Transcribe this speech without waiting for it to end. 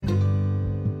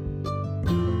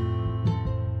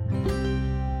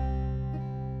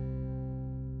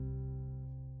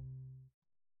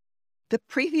The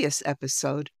previous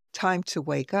episode, Time to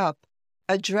Wake Up,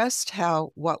 addressed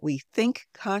how what we think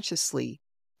consciously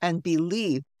and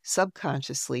believe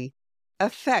subconsciously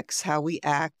affects how we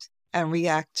act and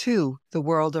react to the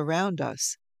world around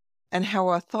us, and how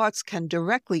our thoughts can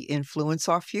directly influence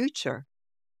our future.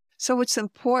 So it's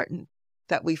important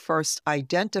that we first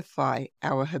identify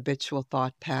our habitual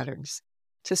thought patterns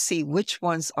to see which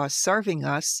ones are serving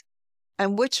us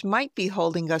and which might be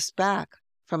holding us back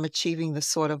from achieving the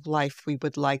sort of life we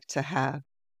would like to have.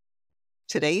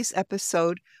 Today's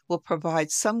episode will provide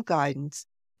some guidance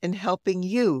in helping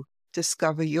you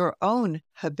discover your own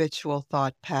habitual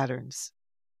thought patterns.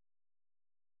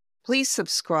 Please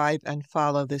subscribe and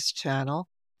follow this channel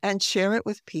and share it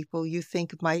with people you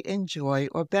think might enjoy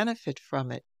or benefit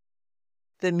from it.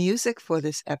 The music for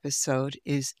this episode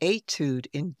is Etude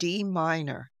in D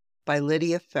minor by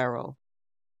Lydia Farrell.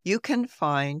 You can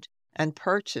find and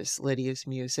purchase Lydia's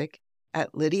music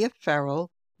at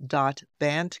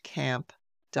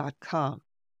lydiafarrell.bandcamp.com.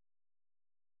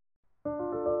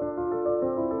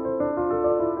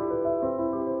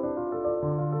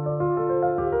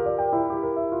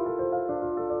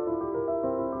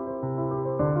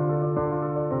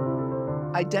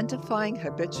 Identifying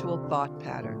habitual thought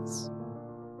patterns.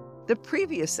 The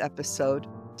previous episode,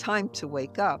 Time to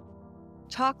Wake Up,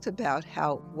 talked about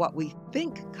how what we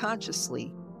think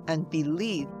consciously and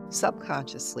believe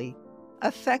subconsciously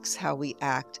affects how we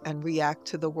act and react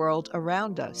to the world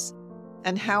around us,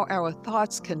 and how our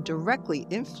thoughts can directly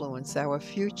influence our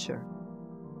future.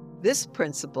 This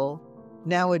principle,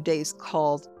 nowadays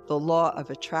called the Law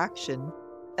of Attraction,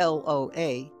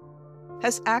 LOA,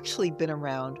 has actually been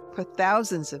around for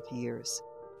thousands of years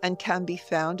and can be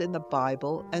found in the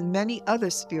Bible and many other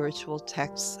spiritual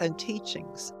texts and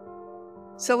teachings.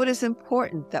 So it is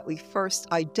important that we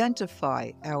first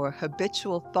identify our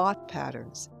habitual thought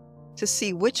patterns to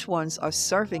see which ones are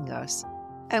serving us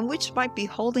and which might be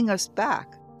holding us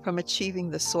back from achieving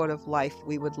the sort of life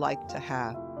we would like to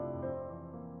have.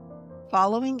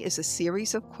 Following is a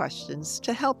series of questions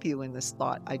to help you in this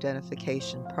thought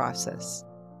identification process.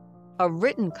 A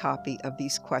written copy of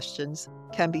these questions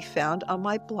can be found on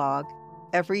my blog,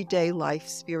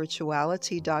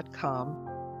 everydaylifespirituality.com,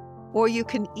 or you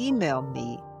can email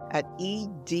me at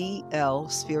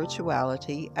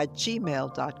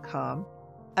edlspirituality@gmail.com,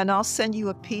 and I'll send you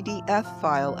a PDF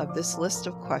file of this list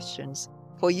of questions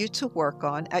for you to work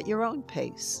on at your own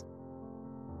pace.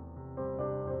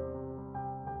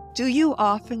 Do you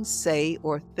often say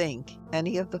or think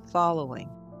any of the following?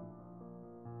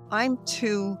 I'm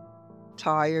too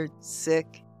tired,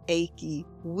 sick, achy,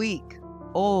 weak,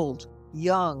 old,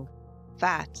 young,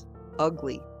 fat,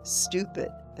 ugly, stupid,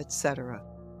 etc.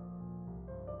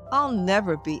 I'll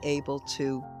never be able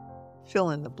to fill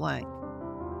in the blank.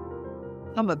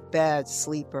 I'm a bad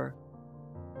sleeper.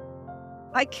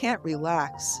 I can't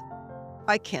relax.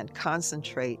 I can't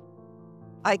concentrate.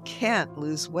 I can't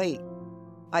lose weight.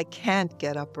 I can't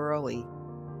get up early.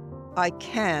 I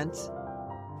can't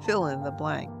fill in the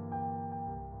blank.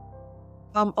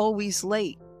 I'm always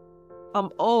late. I'm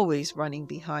always running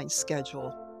behind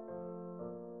schedule.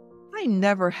 I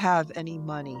never have any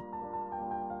money.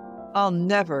 I'll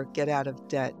never get out of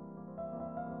debt.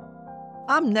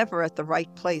 I'm never at the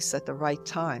right place at the right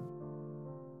time.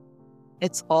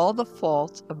 It's all the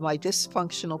fault of my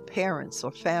dysfunctional parents or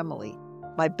family,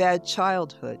 my bad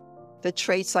childhood, the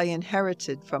traits I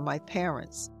inherited from my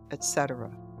parents, etc.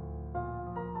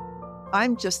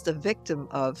 I'm just a victim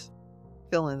of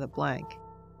fill in the blank.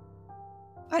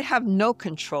 I have no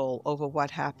control over what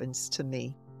happens to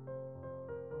me.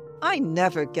 I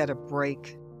never get a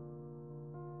break.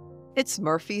 It's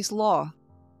Murphy's Law.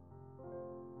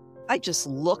 I just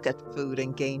look at food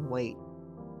and gain weight.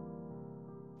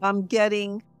 I'm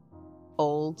getting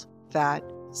old, fat,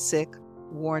 sick,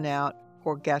 worn out,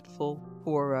 forgetful,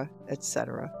 poorer,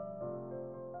 etc.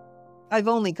 I've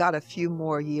only got a few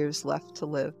more years left to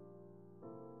live.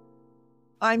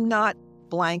 I'm not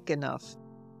blank enough.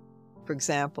 For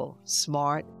example,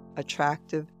 smart,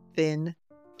 attractive, thin,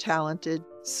 talented,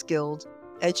 skilled,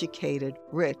 educated,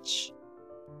 rich.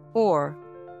 Or,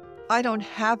 I don't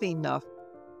have enough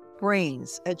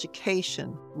brains,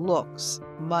 education, looks,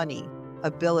 money,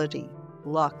 ability,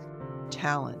 luck,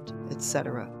 talent,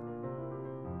 etc.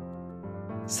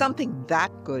 Something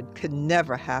that good could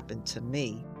never happen to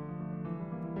me.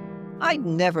 I'd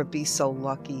never be so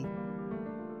lucky.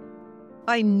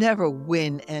 I never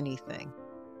win anything.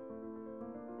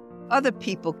 Other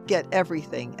people get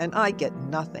everything and I get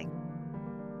nothing.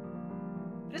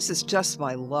 This is just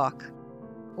my luck.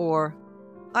 Or,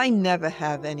 I never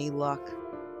have any luck.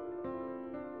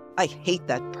 I hate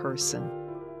that person.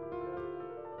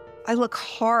 I look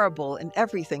horrible in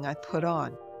everything I put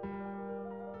on.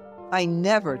 I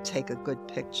never take a good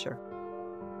picture.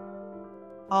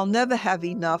 I'll never have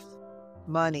enough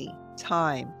money,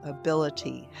 time,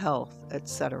 ability, health,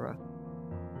 etc.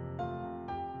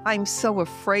 I'm so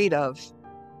afraid of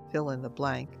fill in the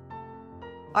blank.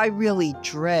 I really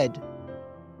dread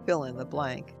fill in the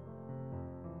blank.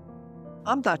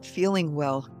 I'm not feeling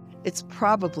well. It's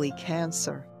probably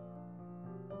cancer.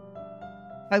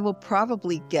 I will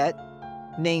probably get,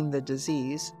 name the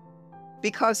disease,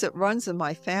 because it runs in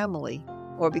my family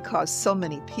or because so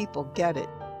many people get it.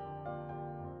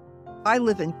 I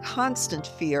live in constant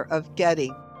fear of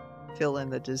getting, fill in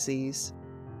the disease.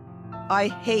 I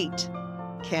hate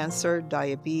cancer,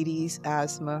 diabetes,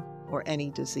 asthma, or any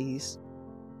disease.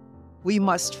 We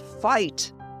must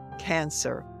fight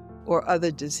cancer or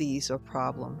other disease or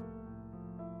problem.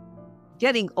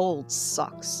 Getting old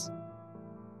sucks.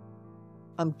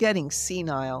 I'm getting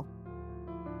senile.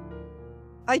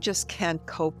 I just can't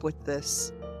cope with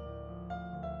this.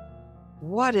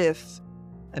 What if,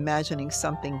 imagining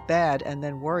something bad and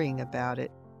then worrying about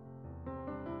it?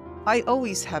 I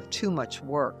always have too much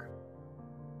work.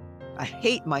 I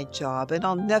hate my job and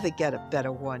I'll never get a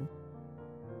better one.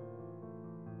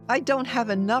 I don't have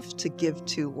enough to give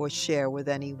to or share with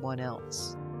anyone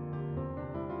else.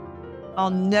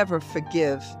 I'll never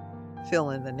forgive,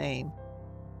 fill in the name.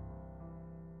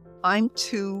 I'm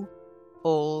too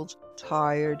old,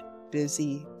 tired,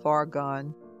 busy, far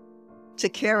gone to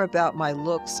care about my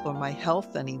looks or my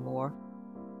health anymore.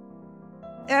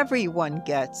 Everyone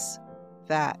gets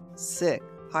fat, sick,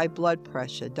 high blood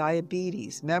pressure,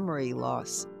 diabetes, memory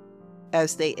loss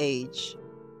as they age.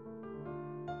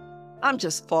 I'm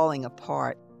just falling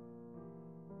apart.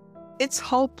 It's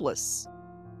hopeless.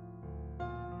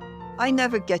 I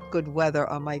never get good weather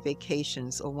on my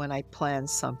vacations or when I plan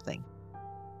something.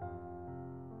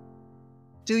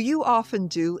 Do you often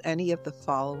do any of the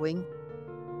following?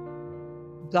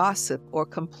 Gossip or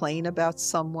complain about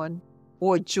someone,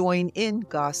 or join in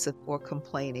gossip or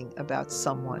complaining about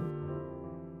someone.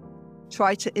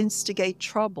 Try to instigate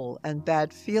trouble and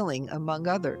bad feeling among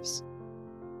others.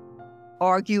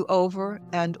 Argue over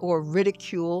and or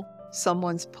ridicule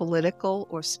someone's political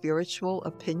or spiritual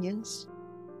opinions.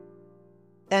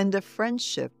 End a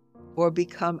friendship or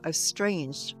become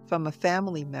estranged from a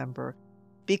family member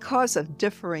because of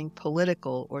differing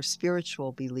political or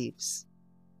spiritual beliefs.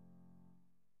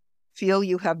 Feel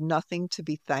you have nothing to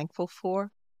be thankful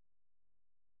for?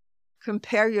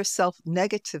 Compare yourself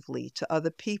negatively to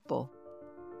other people.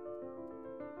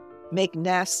 Make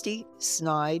nasty,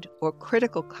 snide, or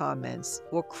critical comments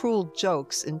or cruel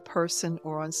jokes in person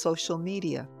or on social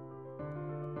media.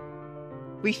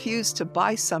 Refuse to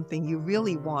buy something you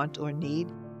really want or need,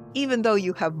 even though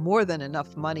you have more than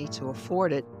enough money to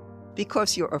afford it,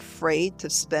 because you're afraid to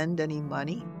spend any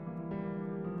money.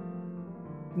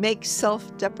 Make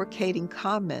self-deprecating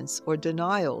comments or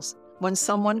denials when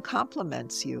someone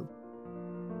compliments you.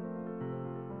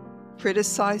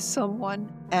 Criticize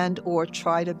someone and or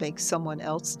try to make someone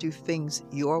else do things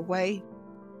your way.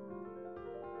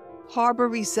 Harbor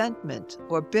resentment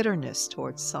or bitterness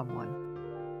towards someone.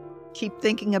 Keep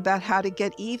thinking about how to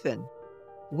get even.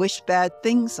 Wish bad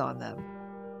things on them.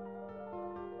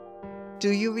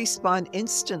 Do you respond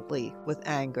instantly with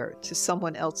anger to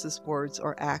someone else's words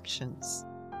or actions?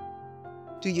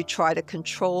 Do you try to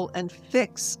control and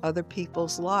fix other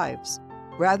people's lives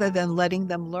rather than letting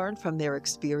them learn from their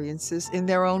experiences in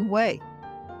their own way?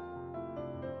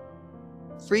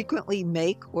 Frequently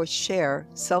make or share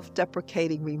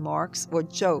self-deprecating remarks or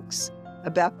jokes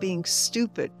about being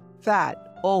stupid, fat,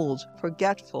 old,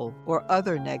 forgetful, or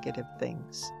other negative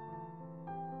things.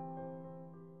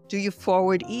 Do you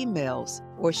forward emails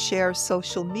or share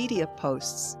social media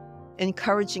posts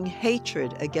encouraging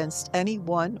hatred against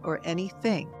anyone or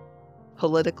anything,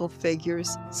 political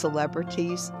figures,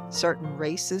 celebrities, certain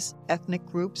races, ethnic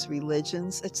groups,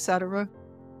 religions, etc.?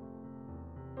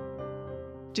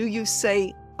 Do you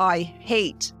say, "I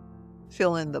hate,"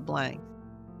 fill in the blank?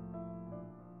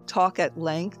 Talk at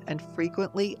length and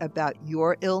frequently about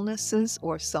your illnesses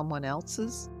or someone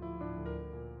else's?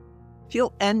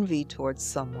 Feel envy towards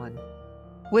someone.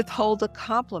 Withhold a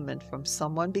compliment from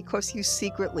someone because you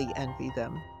secretly envy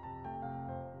them.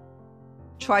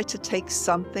 Try to take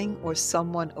something or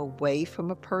someone away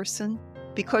from a person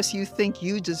because you think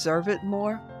you deserve it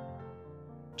more.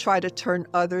 Try to turn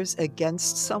others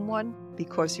against someone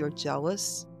because you're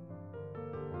jealous.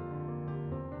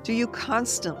 Do you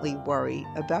constantly worry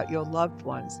about your loved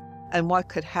ones and what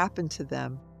could happen to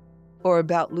them, or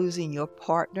about losing your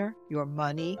partner, your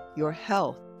money, your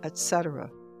health, etc.?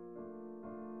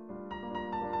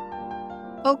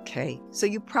 Okay, so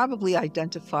you probably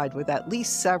identified with at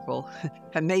least several,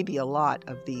 and maybe a lot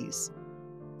of these.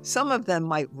 Some of them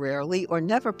might rarely or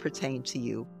never pertain to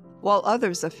you, while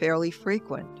others are fairly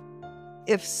frequent.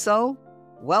 If so,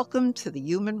 welcome to the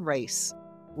human race.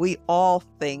 We all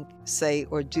think, say,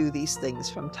 or do these things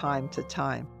from time to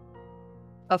time.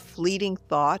 A fleeting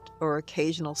thought or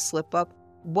occasional slip-up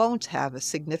won't have a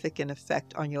significant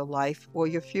effect on your life or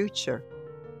your future.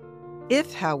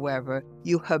 If, however,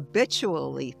 you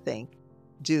habitually think,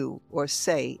 do, or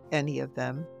say any of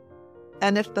them,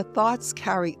 and if the thoughts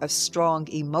carry a strong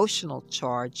emotional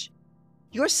charge,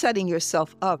 you're setting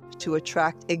yourself up to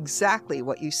attract exactly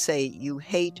what you say you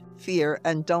hate, fear,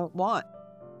 and don't want.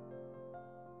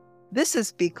 This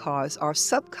is because our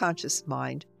subconscious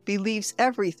mind believes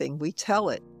everything we tell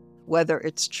it, whether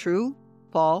it's true,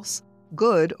 false,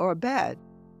 good, or bad.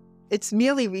 It's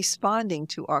merely responding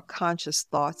to our conscious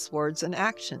thoughts, words, and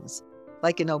actions,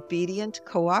 like an obedient,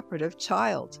 cooperative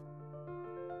child.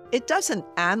 It doesn't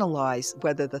analyze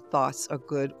whether the thoughts are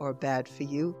good or bad for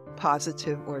you,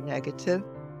 positive or negative.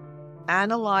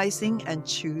 Analyzing and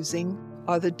choosing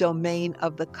are the domain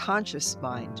of the conscious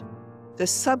mind. The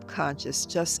subconscious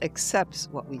just accepts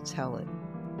what we tell it.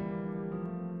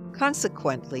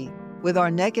 Consequently, with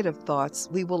our negative thoughts,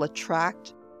 we will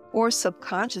attract or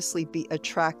subconsciously be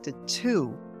attracted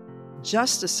to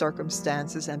just the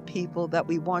circumstances and people that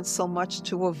we want so much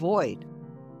to avoid.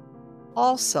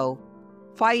 Also,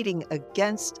 fighting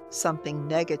against something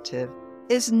negative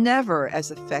is never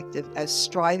as effective as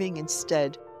striving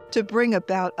instead to bring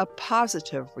about a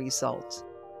positive result.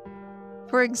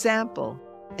 For example,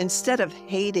 instead of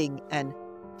hating and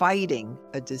fighting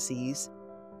a disease,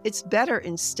 it's better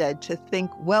instead to think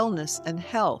wellness and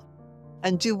health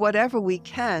and do whatever we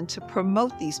can to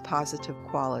promote these positive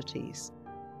qualities.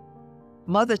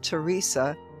 Mother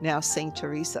Teresa, now Saint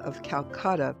Teresa of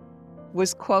Calcutta,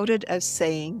 was quoted as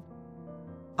saying,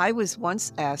 "I was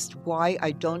once asked why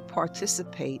I don't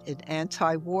participate in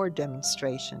anti-war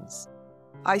demonstrations.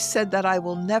 I said that I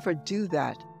will never do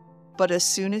that, but as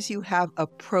soon as you have a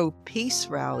pro-peace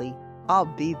rally, I'll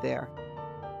be there."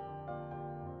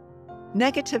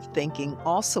 Negative thinking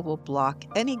also will block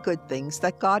any good things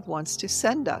that God wants to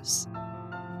send us.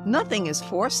 Nothing is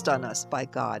forced on us by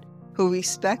God, who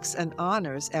respects and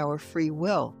honors our free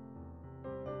will.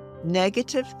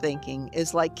 Negative thinking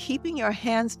is like keeping your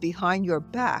hands behind your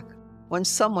back when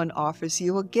someone offers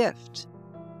you a gift.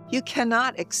 You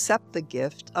cannot accept the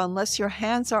gift unless your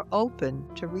hands are open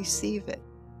to receive it.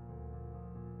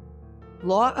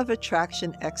 Law of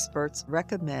attraction experts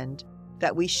recommend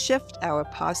that we shift our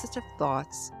positive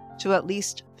thoughts to at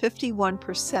least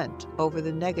 51% over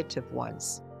the negative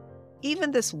ones.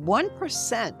 Even this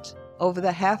 1% over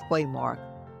the halfway mark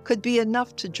could be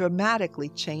enough to dramatically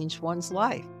change one's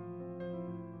life.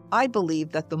 I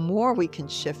believe that the more we can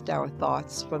shift our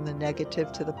thoughts from the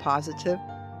negative to the positive,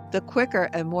 the quicker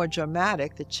and more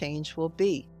dramatic the change will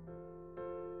be.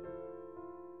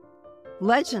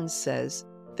 Legend says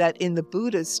that in the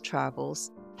Buddha's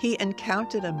travels, he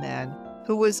encountered a man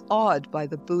who was awed by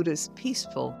the Buddha's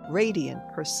peaceful, radiant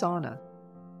persona.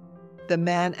 The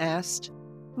man asked,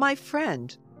 "My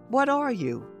friend, what are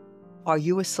you? Are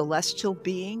you a celestial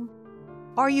being?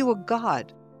 Are you a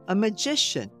god, a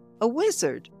magician, a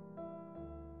wizard?"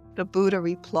 The Buddha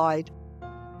replied,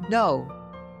 "No,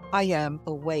 I am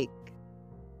awake."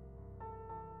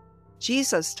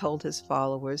 Jesus told his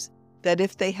followers that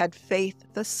if they had faith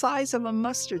the size of a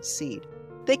mustard seed,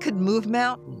 they could move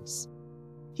mountains.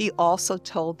 He also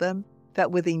told them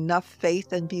that with enough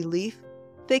faith and belief,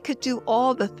 they could do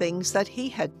all the things that he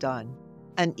had done,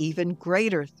 and even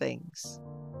greater things.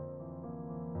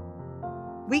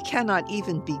 We cannot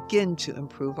even begin to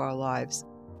improve our lives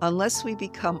unless we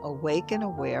become awake and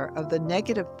aware of the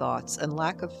negative thoughts and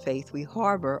lack of faith we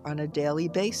harbor on a daily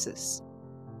basis.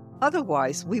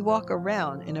 Otherwise, we walk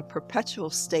around in a perpetual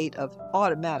state of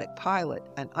automatic pilot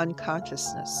and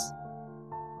unconsciousness.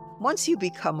 Once you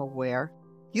become aware,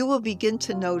 you will begin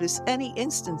to notice any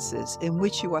instances in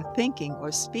which you are thinking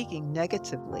or speaking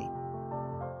negatively.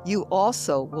 You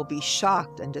also will be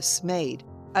shocked and dismayed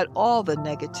at all the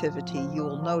negativity you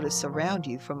will notice around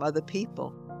you from other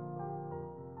people.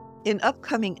 In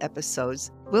upcoming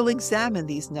episodes, we'll examine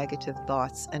these negative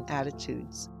thoughts and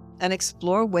attitudes and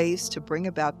explore ways to bring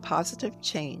about positive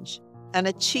change and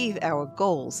achieve our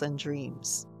goals and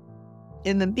dreams.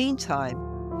 In the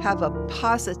meantime, have a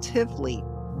positively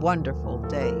wonderful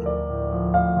day.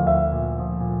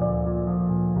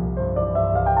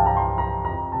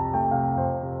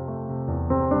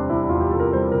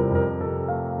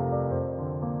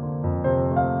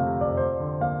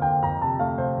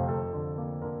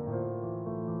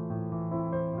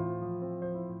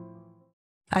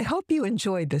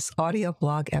 enjoyed this audio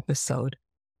blog episode.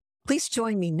 Please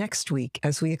join me next week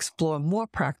as we explore more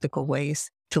practical ways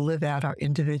to live out our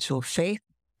individual faith,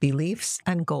 beliefs,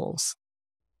 and goals.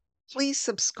 Please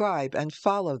subscribe and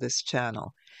follow this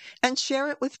channel, and share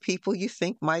it with people you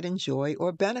think might enjoy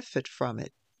or benefit from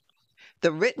it.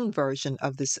 The written version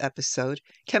of this episode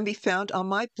can be found on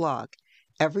my blog,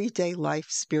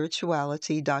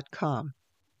 everydaylifespirituality.com.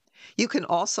 You can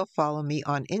also follow me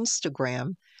on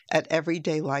Instagram at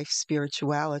Everyday Life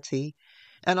Spirituality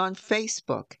and on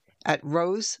Facebook at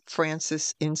Rose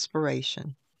Francis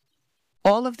Inspiration.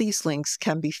 All of these links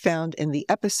can be found in the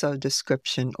episode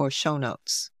description or show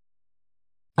notes.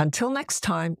 Until next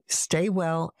time, stay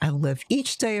well and live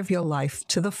each day of your life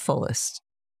to the fullest.